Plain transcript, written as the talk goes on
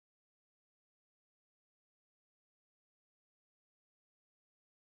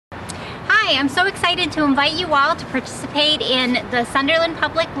Hi, I'm so excited to invite you all to participate in the Sunderland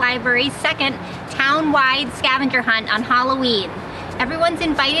Public Library's second town-wide scavenger hunt on Halloween. Everyone's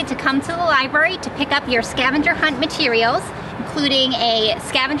invited to come to the library to pick up your scavenger hunt materials, including a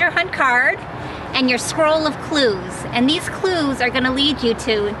scavenger hunt card and your scroll of clues. And these clues are going to lead you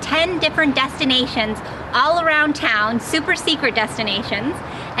to 10 different destinations all around town, super secret destinations.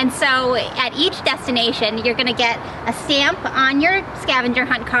 And so at each destination, you're going to get a stamp on your scavenger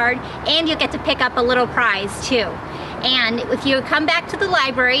hunt card, and you'll get to pick up a little prize too. And if you come back to the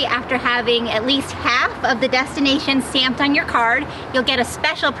library after having at least half of the destinations stamped on your card, you'll get a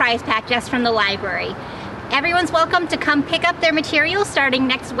special prize pack just from the library. Everyone's welcome to come pick up their materials starting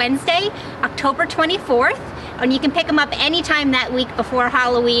next Wednesday, October 24th, and you can pick them up anytime that week before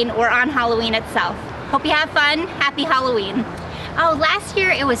Halloween or on Halloween itself. Hope you have fun. Happy Halloween. Oh, last year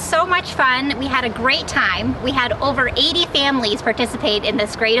it was so much fun. We had a great time. We had over 80 families participate in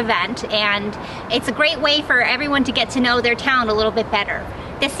this great event, and it's a great way for everyone to get to know their town a little bit better.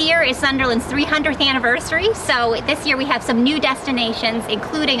 This year is Sunderland's 300th anniversary, so this year we have some new destinations,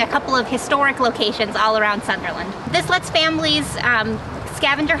 including a couple of historic locations all around Sunderland. This lets families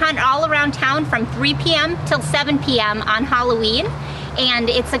scavenger hunt all around town from 3 p.m. till 7 p.m. on Halloween. And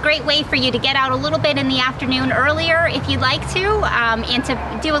it's a great way for you to get out a little bit in the afternoon earlier if you'd like to, and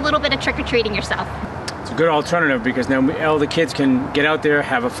to do a little bit of trick-or-treating yourself. It's a good alternative because now all the kids can get out there,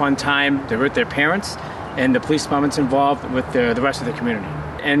 have a fun time. They're with their parents, and the police department's involved with the rest of the community.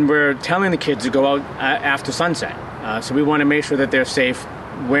 And we're telling the kids to go out after sunset. So we want to make sure that they're safe,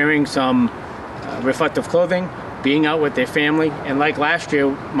 wearing some reflective clothing, being out with their family. And like last year,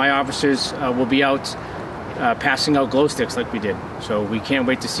 my officers will be out passing out glow sticks like we did. So we can't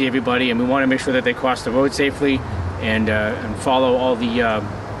wait to see everybody, and we want to make sure that they cross the road safely and follow all the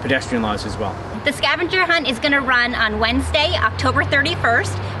pedestrian laws as well. The scavenger hunt is going to run on Wednesday, October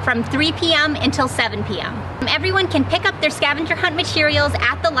 31st from 3 p.m. until 7 p.m. Everyone can pick up their scavenger hunt materials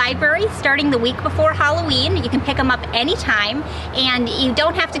at the library starting the week before Halloween. You can pick them up anytime, and you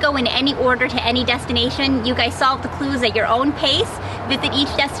don't have to go in any order to any destination. You guys solve the clues at your own pace, visit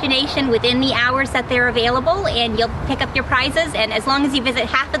each destination within the hours that they're available, and you'll pick up your prizes. And as long as you visit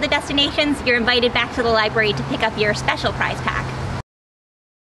half of the destinations, you're invited back to the library to pick up your special prize pack.